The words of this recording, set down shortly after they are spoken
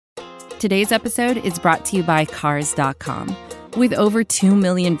Today's episode is brought to you by Cars.com. With over 2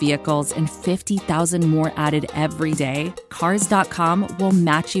 million vehicles and 50,000 more added every day, Cars.com will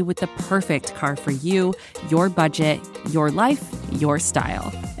match you with the perfect car for you, your budget, your life, your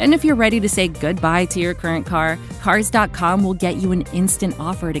style. And if you're ready to say goodbye to your current car, Cars.com will get you an instant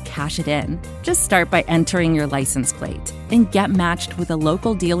offer to cash it in. Just start by entering your license plate and get matched with a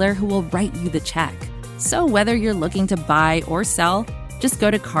local dealer who will write you the check. So whether you're looking to buy or sell, just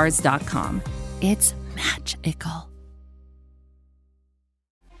go to Cars.com. It's magical.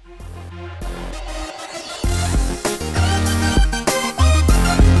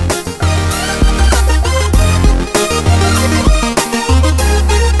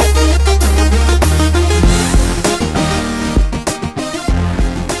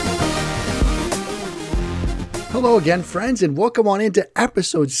 Hello again, friends, and welcome on into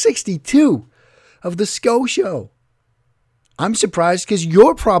episode 62 of the Scho Show. I'm surprised because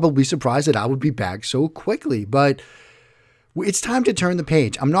you're probably surprised that I would be back so quickly, but it's time to turn the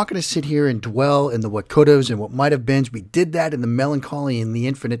page. I'm not going to sit here and dwell in the what could haves and what might have been. We did that in the Melancholy and the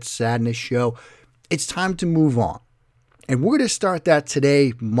Infinite Sadness show. It's time to move on. And we're going to start that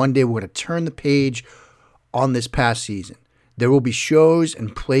today, Monday. We're going to turn the page on this past season. There will be shows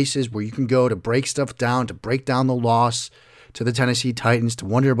and places where you can go to break stuff down, to break down the loss to the Tennessee Titans, to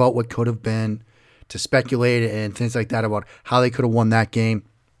wonder about what could have been, to speculate and things like that about how they could have won that game.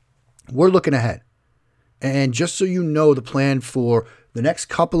 We're looking ahead. And just so you know the plan for the next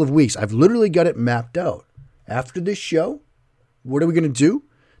couple of weeks, I've literally got it mapped out. After this show, what are we going to do?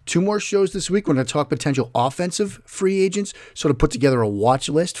 2 more shows this week. We're going to talk potential offensive free agents, sort of put together a watch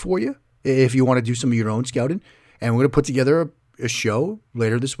list for you if you want to do some of your own scouting. And we're going to put together a show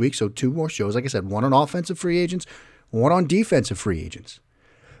later this week. So 2 more shows. Like I said, 1 on offensive free agents, 1 on defensive free agents.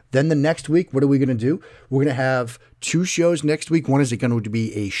 Then the next week, what are we going to do? We're going to have 2 shows next week. One is going to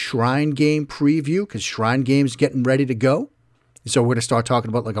be a Shrine game preview because Shrine game's getting ready to go. So we're going to start talking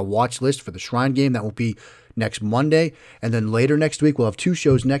about like a watch list for the Shrine game. That will be next Monday. And then later next week, we'll have 2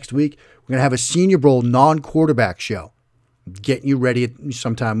 shows next week. We're going to have a Senior Bowl non-quarterback show. Getting you ready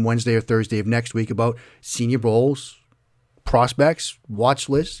sometime Wednesday or Thursday of next week about Senior Bowls, prospects, watch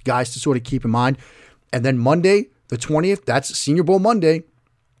lists, guys to sort of keep in mind. And then Monday, the 20th, that's Senior Bowl Monday.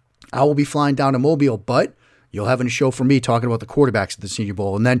 I will be flying down to Mobile, but you'll have a show for me talking about the quarterbacks at the Senior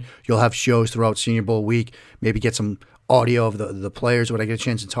Bowl. And then you'll have shows throughout Senior Bowl week, maybe get some audio of the players, what I get a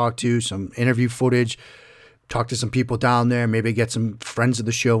chance to talk to, some interview footage, talk to some people down there, maybe get some friends of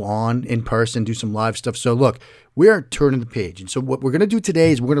the show on in person, do some live stuff. So look, we are turning the page. And so what we're going to do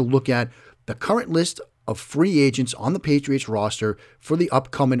today is we're going to look at the current list of free agents on the Patriots roster for the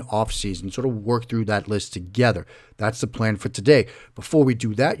upcoming offseason, sort of work through that list together. That's the plan for today. Before we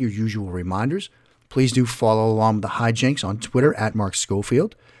do that, your usual reminders, please do follow along with the hijinks on Twitter at Mark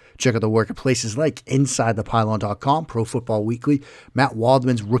Schofield. Check out the work at places like InsideThePylon.com, Pro Football Weekly, Matt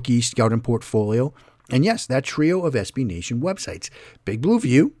Waldman's rookie scouting portfolio, and yes, that trio of SB Nation websites, Big Blue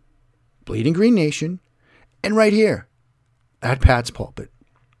View, Bleeding Green Nation, and right here at Pat's Pulpit.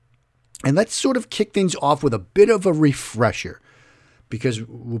 And let's sort of kick things off with a bit of a refresher because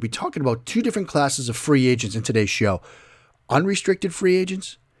we'll be talking about 2 different classes of free agents in today's show, unrestricted free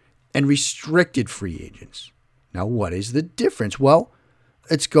agents and restricted free agents. Now, what is the difference? Well,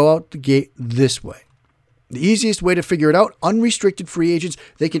 let's go out the gate this way. The easiest way to figure it out, unrestricted free agents,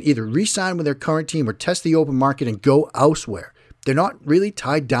 they can either re-sign with their current team or test the open market and go elsewhere. They're not really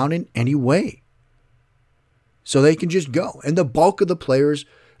tied down in any way. So they can just go. And the bulk of the players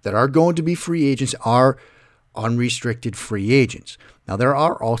that are going to be free agents are unrestricted free agents. Now, there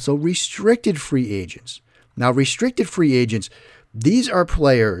are also restricted free agents. Now, restricted free agents, these are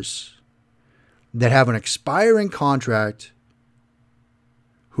players that have an expiring contract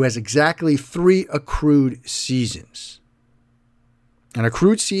who has exactly 3 accrued seasons. An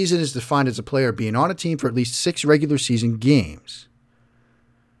accrued season is defined as a player being on a team for at least 6 regular season games.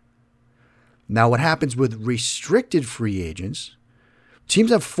 Now, what happens with restricted free agents,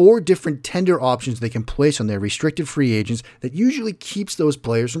 teams have 4 different tender options they can place on their restricted free agents that usually keeps those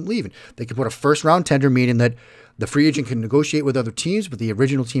players from leaving. They can put a first-round tender, meaning that the free agent can negotiate with other teams, but the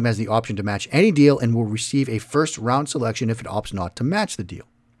original team has the option to match any deal and will receive a first-round selection if it opts not to match the deal.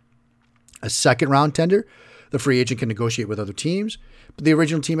 A second-round tender, the free agent can negotiate with other teams, but the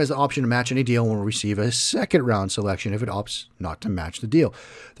original team has the option to match any deal and will receive a second-round selection if it opts not to match the deal.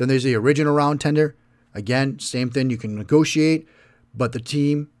 Then there's the original round tender. Again, same thing, you can negotiate, but the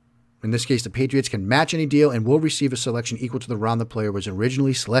team, in this case the Patriots, can match any deal and will receive a selection equal to the round the player was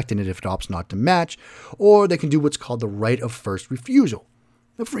originally selected if it opts not to match, or they can do what's called the right of first refusal.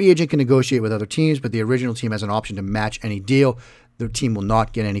 The free agent can negotiate with other teams, but the original team has an option to match any deal. The team will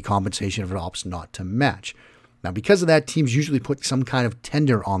not get any compensation if it opts not to match. Now, because of that, teams usually put some kind of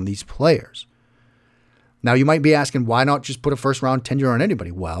tender on these players. Now, you might be asking, why not just put a first-round tender on anybody?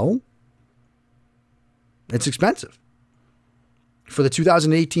 Well, it's expensive. For the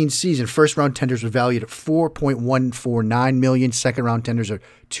 2018 season, first-round tenders were valued at $4.149 million. Second-round tenders are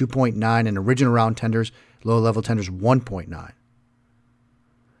 $2.9, and original round tenders, low-level tenders, $1.9.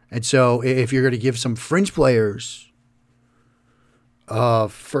 And so, if you're going to give some fringe players a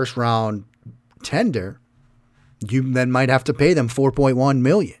first-round tender, you then might have to pay them $4.1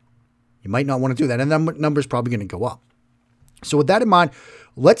 million. You might not want to do that, and that number is probably going to go up. So with that in mind,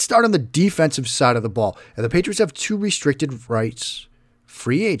 let's start on the defensive side of the ball. And the Patriots have two restricted rights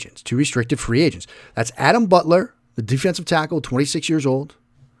free agents, two restricted free agents. That's Adam Butler, the defensive tackle, 26 years old,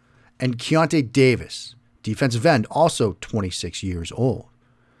 and Keontae Davis, defensive end, also 26 years old.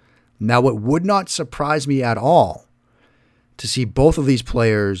 Now, it would not surprise me at all to see both of these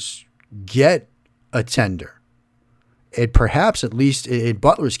players get a tender. And perhaps, at least in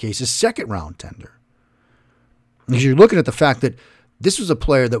Butler's case, a second-round tender. Because you're looking at the fact that this was a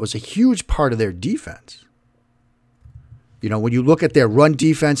player that was a huge part of their defense. You know, when you look at their run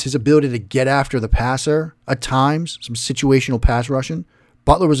defense, his ability to get after the passer at times, some situational pass rushing,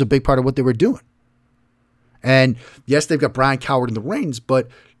 Butler was a big part of what they were doing. And yes, they've got Brian Coward in the reins, but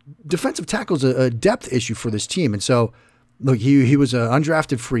defensive tackle is a depth issue for this team. And so, look, he was an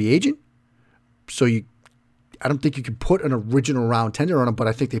undrafted free agent, so I don't think you could put an original round tender on him, but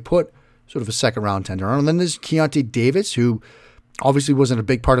I think they put sort of a second round tender on him. And then there's Keontae Davis, who obviously wasn't a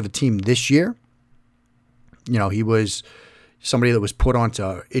big part of the team this year. You know, he was somebody that was put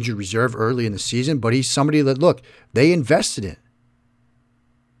onto injured reserve early in the season, but he's somebody that, look, they invested in.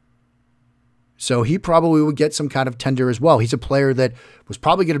 So he probably would get some kind of tender as well. He's a player that was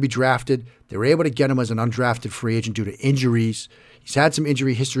probably going to be drafted. They were able to get him as an undrafted free agent due to injuries. He's had some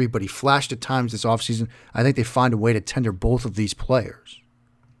injury history, but he flashed at times this offseason. I think they find a way to tender both of these players.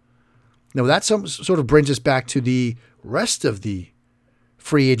 Now, that sort of brings us back to the rest of the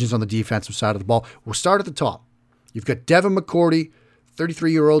free agents on the defensive side of the ball. We'll start at the top. You've got Devin McCourty,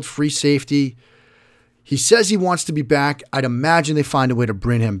 33-year-old free safety. He says he wants to be back. I'd imagine they find a way to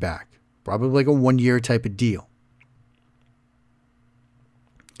bring him back. Probably like a one-year type of deal.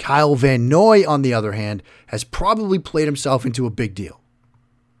 Kyle Van Noy, on the other hand, has probably played himself into a big deal.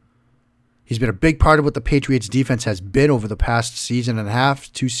 He's been a big part of what the Patriots defense has been over the past season and a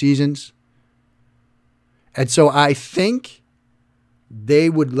half, 2 seasons. And so I think they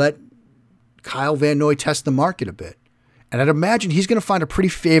would let Kyle Van Noy test the market a bit. And I'd imagine he's going to find a pretty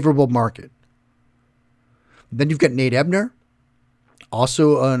favorable market. Then you've got Nate Ebner,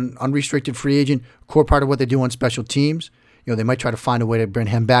 also an unrestricted free agent, core part of what they do on special teams. You know, they might try to find a way to bring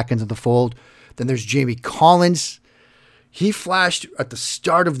him back into the fold. Then there's Jamie Collins. He flashed at the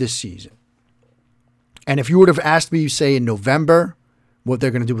start of this season. And if you would have asked me, say, in November, what they're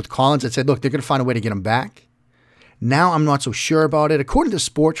going to do with Collins, I'd say, look, they're going to find a way to get him back. Now I'm not so sure about it. According to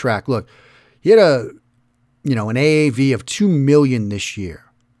Sport Track, look, he had an AAV of $2 million this year.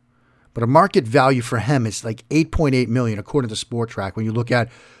 But a market value for him is like $8.8 million, according to Sport Track, when you look at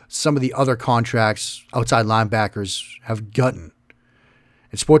some of the other contracts outside linebackers have gotten.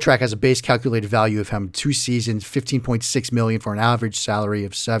 And Sport Track has a base calculated value of him 2 seasons, $15.6 million for an average salary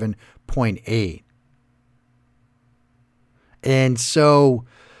of $7.8. And so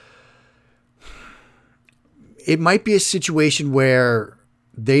it might be a situation where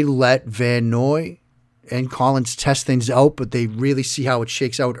they let Van Noy and Collins test things out, but they really see how it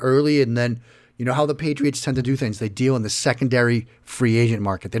shakes out early. And then, you know how the Patriots tend to do things. They deal in the secondary free agent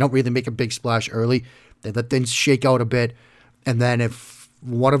market. They don't really make a big splash early. They let things shake out a bit. And then if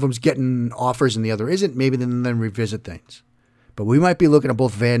one of them's getting offers and the other isn't, maybe then revisit things. But we might be looking at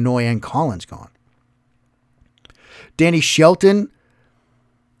both Van Noy and Collins gone. Danny Shelton,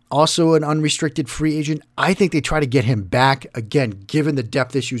 also an unrestricted free agent. I think they try to get him back, again, given the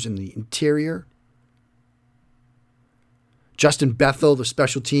depth issues in the interior. Justin Bethel, the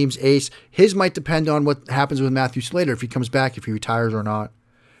special teams ace. His might depend on what happens with Matthew Slater, if he comes back, if he retires or not.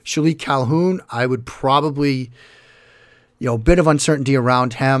 Shalik Calhoun, I would probably, a bit of uncertainty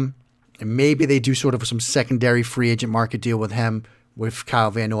around him. And maybe they do sort of some secondary free agent market deal with him, with Kyle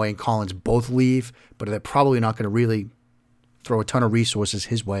Van Noy and Collins both leave, but they're probably not going to really throw a ton of resources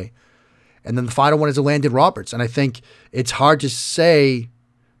his way. And then the final one is a Landon Roberts. And I think it's hard to say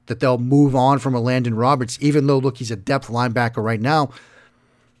that they'll move on from a Landon Roberts, even though, look, he's a depth linebacker right now.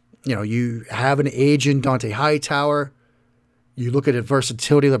 You have an agent, Dante Hightower. You look at the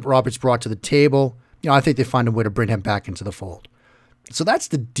versatility that Roberts brought to the table. I think they find a way to bring him back into the fold. So that's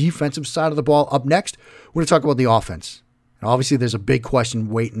the defensive side of the ball. Up next, we're going to talk about the offense. And obviously, there's a big question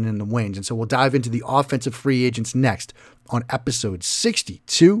waiting in the wings. And so we'll dive into the offensive free agents next on episode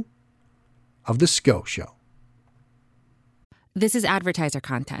 62 of The Scho Show. This is advertiser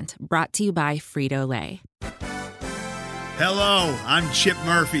content brought to you by Frito-Lay. Hello, I'm Chip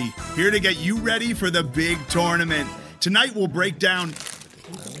Murphy, here to get you ready for the big tournament. Tonight we'll break down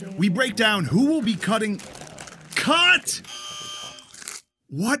who will be cutting. Cut!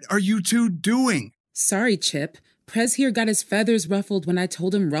 What are you two doing? Sorry, Chip. Prez here got his feathers ruffled when I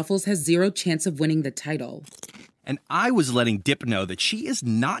told him Ruffles has zero chance of winning the title. And I was letting Dip know that she is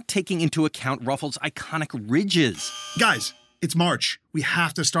not taking into account Ruffles' iconic ridges. Guys, it's March. We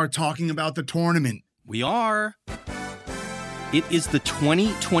have to start talking about the tournament. We are. It is the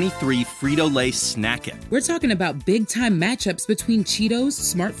 2023 Frito-Lay Snack It. We're talking about big-time matchups between Cheetos,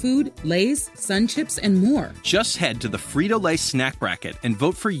 Smart Food, Lay's, Sun Chips, and more. Just head to the Frito-Lay Snack Bracket and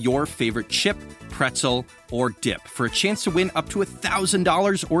vote for your favorite chip, pretzel, or dip for a chance to win up to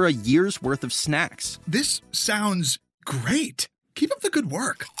 $1,000 or a year's worth of snacks. This sounds great. Keep up the good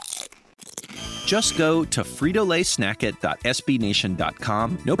work. Just go to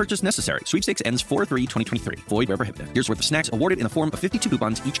fritolaysnackit.sbnation.com. No purchase necessary. Sweepstakes ends 4/3/2023. Void where prohibited. Year's worth of snacks awarded in the form of 52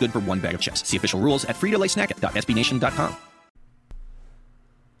 coupons, each good for one bag of chips. See official rules at fritolaysnackit.sbnation.com.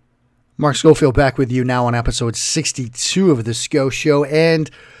 Mark Schofield back with you now on episode 62 of The Scho Show.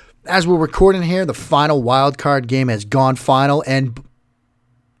 And as we're recording here, the final wild card game has gone final. And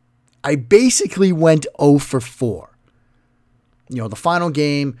I basically went 0 for 4. You know, the final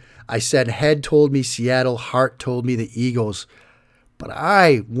game, I said head told me Seattle, heart told me the Eagles. But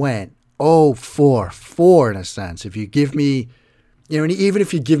I went 0 for 4 in a sense. If you give me, and even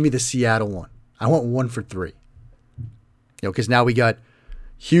if you give me the Seattle one, I went 1 for 3. Because now we got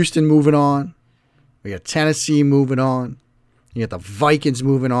Houston moving on. We got Tennessee moving on. You got the Vikings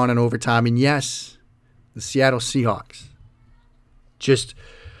moving on in overtime. And yes, the Seattle Seahawks. Just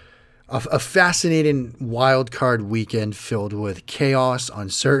a fascinating wild card weekend filled with chaos,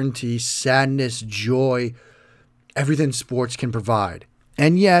 uncertainty, sadness, joy, everything sports can provide.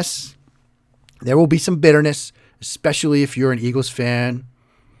 And yes, there will be some bitterness, especially if you're an Eagles fan.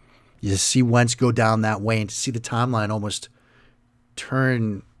 You see Wentz go down that way and to see the timeline almost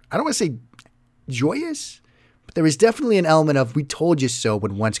turn, I don't want to say joyous, but there is definitely an element of we told you so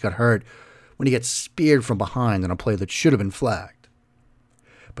when Wentz got hurt, when he gets speared from behind on a play that should have been flagged.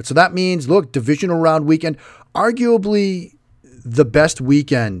 But so that means, look, divisional round weekend, arguably the best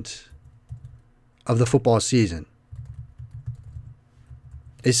weekend of the football season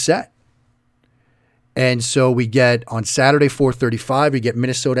is set. And so we get on Saturday, 4:35, we get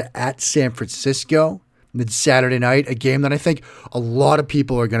Minnesota at San Francisco. And then Saturday night, a game that I think a lot of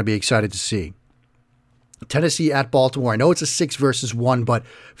people are going to be excited to see. Tennessee at Baltimore. I know it's a 6-1, but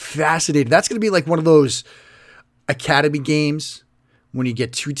fascinating. That's going to be like one of those academy games when you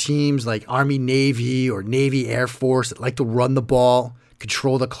get two teams like Army, Navy, or Navy, Air Force that like to run the ball,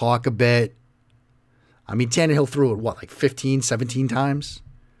 control the clock a bit. I mean, Tannehill threw it, like 15, 17 times?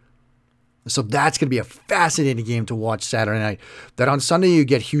 So that's going to be a fascinating game to watch Saturday night. Then on Sunday, you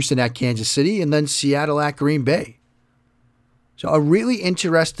get Houston at Kansas City and then Seattle at Green Bay. So a really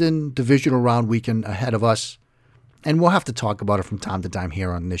interesting divisional round weekend ahead of us. And we'll have to talk about it from time to time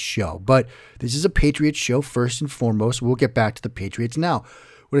here on this show. But this is a Patriots show first and foremost. We'll get back to the Patriots now.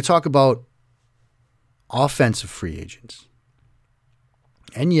 We're going to talk about offensive free agents.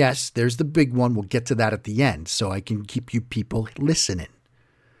 And yes, there's the big one. We'll get to that at the end so I can keep you people listening.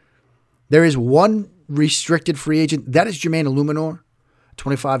 There is one restricted free agent. That is Jermaine Illuminor,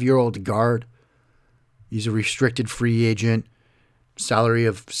 25-year-old guard. He's a restricted free agent. Salary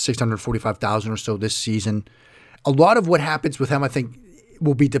of $645,000 or so this season. A lot of what happens with him, I think,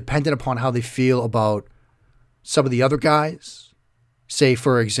 will be dependent upon how they feel about some of the other guys. Say,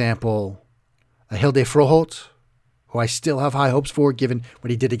 for example, a Hilde Froholt, who I still have high hopes for, given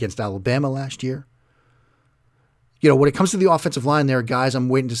what he did against Alabama last year. When it comes to the offensive line, there are guys I'm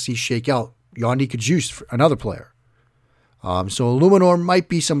waiting to see shake out. Yandy Kajus, another player. So Illuminor might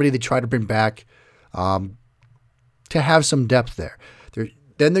be somebody they try to bring back to have some depth there.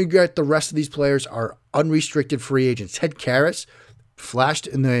 Then they get the rest of these players are unrestricted free agents. Ted Karras flashed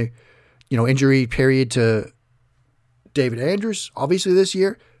in the injury period to David Andrews, obviously this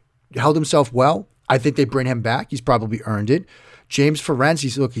year. Held himself well. I think they bring him back. He's probably earned it. James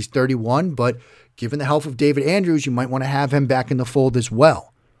Ferenc, he's 31, but given the health of David Andrews, you might want to have him back in the fold as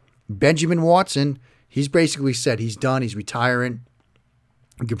well. Benjamin Watson, he's basically said he's done. He's retiring.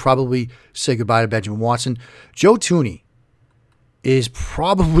 You could probably say goodbye to Benjamin Watson. Joe Thuney is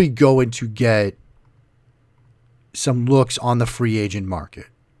probably going to get some looks on the free agent market.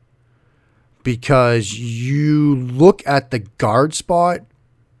 Because you look at the guard spot,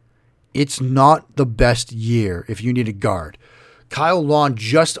 it's not the best year if you need a guard. Kyle Long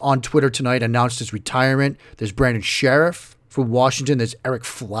just on Twitter tonight announced his retirement. There's Brandon Sheriff for Washington. There's Eric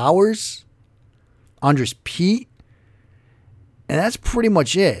Flowers, Andres Pete, and that's pretty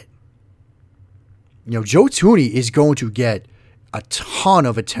much it. You know, Joe Thuney is going to get a ton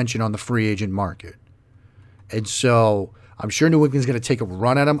of attention on the free agent market. And so I'm sure New England's going to take a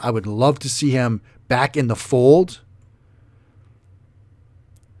run at him. I would love to see him back in the fold.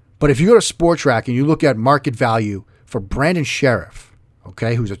 But if you go to SportTrack and you look at market value for Brandon Sheriff,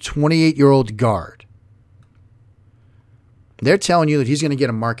 okay, who's a 28-year-old guard, they're telling you that he's going to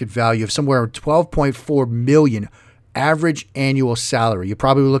get a market value of somewhere around $12.4 million average annual salary. You're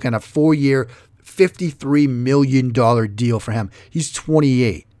probably looking at a 4-year, $53 million deal for him. He's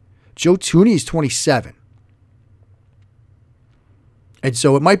 28. Joe Thuney is 27. And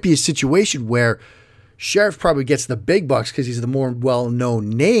so it might be a situation where Sheriff probably gets the big bucks because he's the more well-known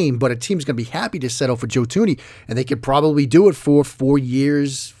name, but a team's going to be happy to settle for Joe Thuney, and they could probably do it for 4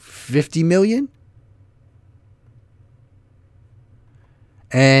 years, $50 million.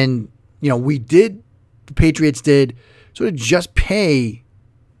 And, you know, the Patriots did sort of just pay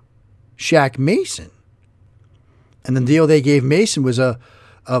Shaq Mason. And the deal they gave Mason was a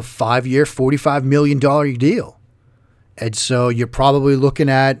 5-year, $45 million deal. And so you're probably looking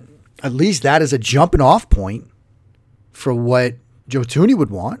at least that as a jumping off point for what Joe Thuney would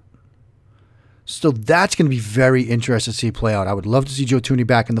want. So that's going to be very interesting to see play out. I would love to see Joe Thuney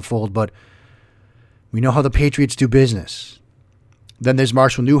back in the fold, but we know how the Patriots do business. Then there's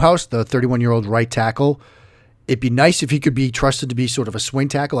Marshall Newhouse, the 31-year-old right tackle. It'd be nice if he could be trusted to be sort of a swing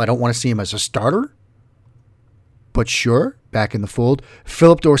tackle. I don't want to see him as a starter, but sure, back in the fold.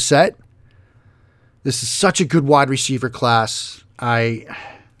 Philip Dorsett. This is such a good wide receiver class. I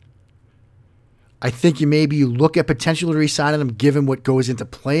think you maybe look at potentially re-signing him given what goes into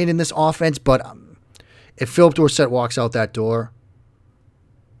playing in this offense, but if Philip Dorsett walks out that door,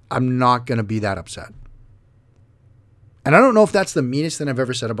 I'm not going to be that upset. And I don't know if that's the meanest thing I've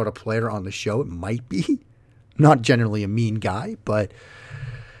ever said about a player on the show. It might be. Not generally a mean guy, but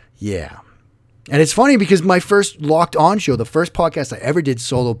yeah. And it's funny because my first Locked On show, the first podcast I ever did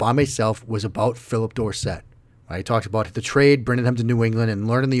solo by myself, was about Philip Dorsett. I talked about the trade, bringing him to New England and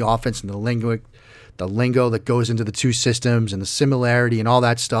learning the offense and the lingo that goes into the two systems and the similarity and all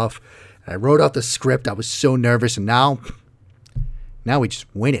that stuff. And I wrote out the script. I was so nervous, and now we just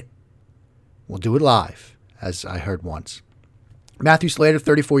win it. We'll do it live, as I heard once. Matthew Slater,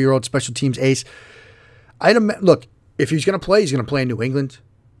 34-year-old special teams ace. Look, if he's going to play, he's going to play in New England.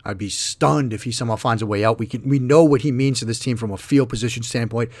 I'd be stunned if he somehow finds a way out. We know what he means to this team from a field position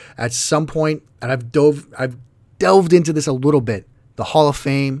standpoint. At some point, and I've delved into this a little bit, the Hall of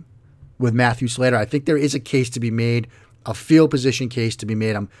Fame with Matthew Slater. I think there is a case to be made, a field position case to be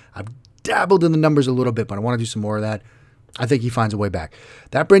made. I've dabbled in the numbers a little bit, but I want to do some more of that. I think he finds a way back.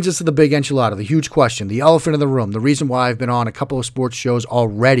 That brings us to the big enchilada, the huge question, the elephant in the room, the reason why I've been on a couple of sports shows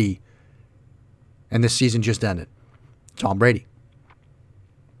already, and this season just ended. Tom Brady.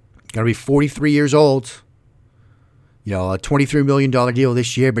 Going to be 43 years old. You know, a $23 million deal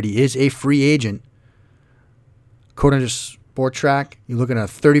this year, but he is a free agent. According to SportTrack, you're looking at a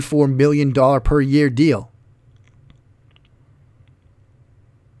 $34 million per year deal.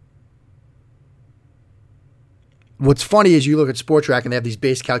 What's funny is you look at SportTrack and they have these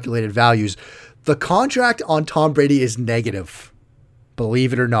base calculated values. The contract on Tom Brady is negative,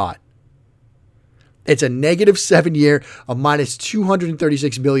 believe it or not. It's a negative 7-year, a minus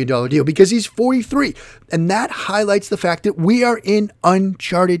 $236 million deal because he's 43. And that highlights the fact that we are in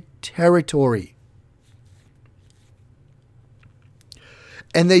uncharted territory.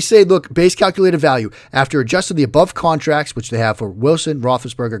 And they say, look, base calculated value, after adjusting the above contracts, which they have for Wilson,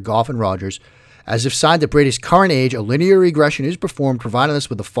 Roethlisberger, Goff, and Rodgers, as if signed at Brady's current age, a linear regression is performed, providing us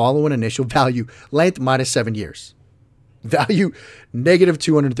with the following initial value, length minus 7 years. Value, negative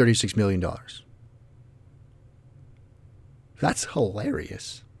 $236 million. That's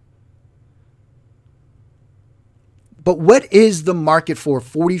hilarious. But what is the market for a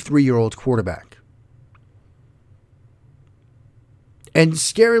 43-year-old quarterback? And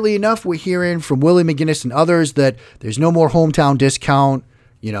scarily enough, we're hearing from Willie McGinnis and others that there's no more hometown discount.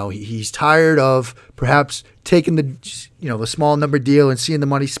 You know, he's tired of perhaps taking the small number deal and seeing the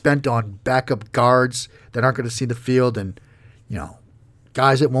money spent on backup guards that aren't going to see the field and,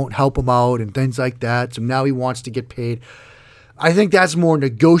 guys that won't help him out and things like that. So now he wants to get paid. I think that's more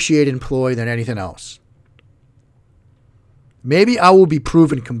negotiated ploy than anything else. Maybe I will be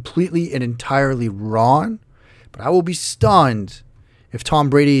proven completely and entirely wrong, But I will be stunned if Tom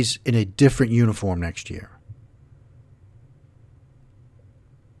Brady's in a different uniform next year.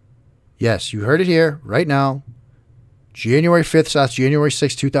 Yes, you heard it here right now. January 5th, January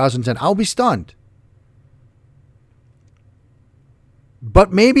 6th, 2010. I'll be stunned.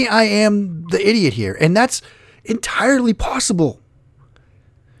 But maybe I am the idiot here. And that's entirely possible.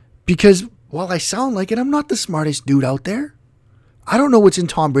 Because while I sound like it, I'm not the smartest dude out there. I don't know what's in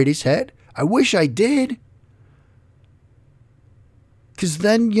Tom Brady's head. I wish I did. Because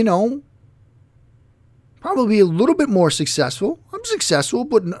then, probably a little bit more successful. I'm successful,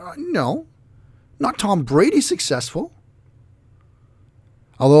 but no, not Tom Brady successful.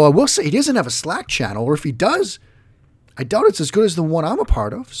 Although I will say he doesn't have a Slack channel, or if he does, I doubt it's as good as the one I'm a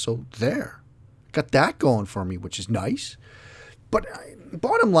part of. So there. Got that going for me, which is nice. But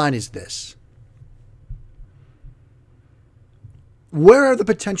bottom line is this. Where are the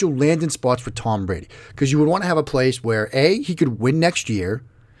potential landing spots for Tom Brady? Because you would want to have a place where A, he could win next year.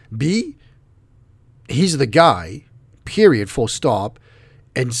 B, he's the guy, period, full stop.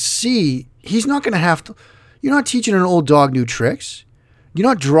 And C, he's not going to have to, you're not teaching an old dog new tricks. You're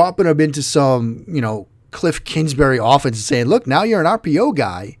not dropping him into some, Cliff Kingsbury offense and saying, look, now you're an RPO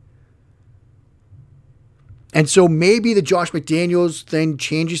guy. And so maybe the Josh McDaniels thing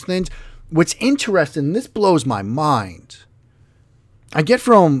changes things. What's interesting, this blows my mind. I get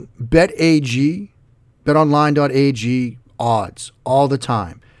from BetAG, betonline.ag, odds all the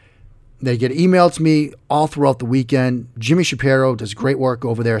time. They get emailed to me all throughout the weekend. Jimmy Shapiro does great work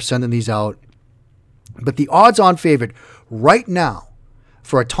over there sending these out. But the odds-on favorite right now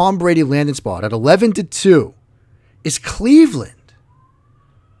for a Tom Brady landing spot at 11-2 is Cleveland,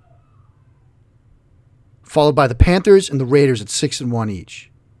 followed by the Panthers and the Raiders at 6-1 each.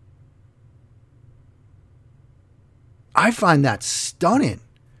 I find that stunning.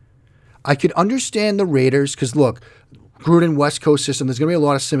 I could understand the Raiders because, look, Gruden West Coast system, there's going to be a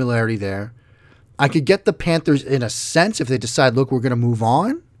lot of similarity there. I could get the Panthers in a sense if they decide, look, we're going to move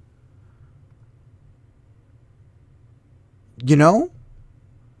on.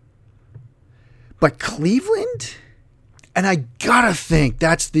 But Cleveland? And I got to think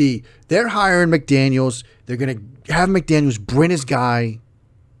they're hiring McDaniels. They're going to have McDaniels bring his guy.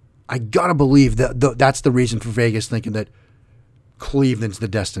 I got to believe that that's the reason for Vegas thinking that Cleveland's the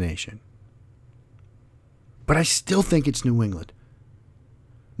destination. But I still think it's New England.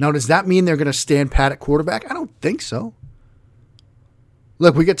 Now, does that mean they're going to stand pat at quarterback? I don't think so.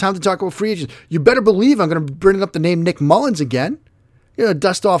 Look, we got time to talk about free agents. You better believe I'm going to bring up the name Nick Mullins again.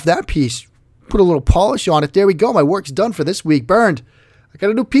 Dust off that piece. Put a little polish on it. There we go. My work's done for this week. Burned. I got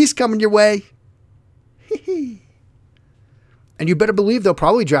a new piece coming your way. And you better believe they'll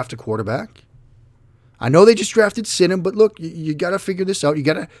probably draft a quarterback. I know they just drafted Sinham, but look, you got to figure this out. You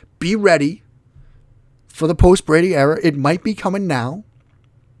got to be ready for the post-Brady era. It might be coming now.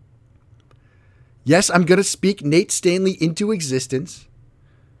 Yes, I'm going to speak Nate Stanley into existence.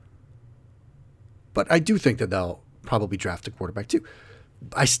 But I do think that they'll probably draft a quarterback too.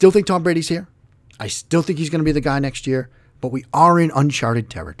 I still think Tom Brady's here. I still think he's going to be the guy next year. But we are in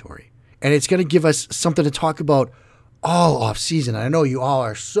uncharted territory. And it's going to give us something to talk about all off season. I know you all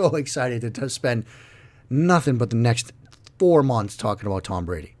are so excited to spend nothing but the next 4 months talking about Tom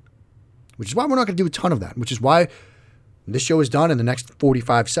Brady, which is why we're not going to do a ton of that, which is why this show is done. In the next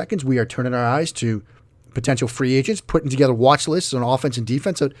 45 seconds, we are turning our eyes to potential free agents, putting together watch lists on offense and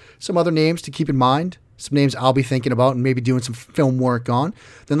defense, so some other names to keep in mind, some names I'll be thinking about and maybe doing some film work on.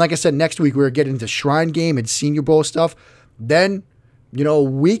 Then, like I said, next week we're getting into Shrine Game and Senior Bowl stuff. Then, a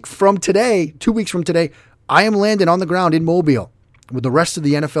week from today, 2 weeks from today, I am landing on the ground in Mobile with the rest of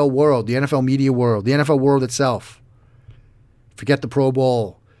the NFL world, the NFL media world, the NFL world itself. Forget the Pro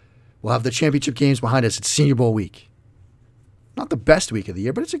Bowl. We'll have the championship games behind us. It's Senior Bowl week. Not the best week of the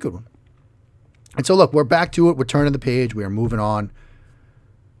year, but it's a good one. And so, look, we're back to it. We're turning the page. We are moving on.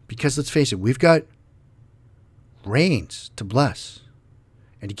 Because let's face it, we've got reigns to bless.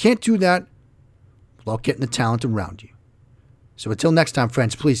 And you can't do that without getting the talent around you. So until next time,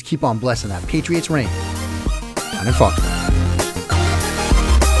 friends, please keep on blessing that Patriots reign. I'm in Foxborough.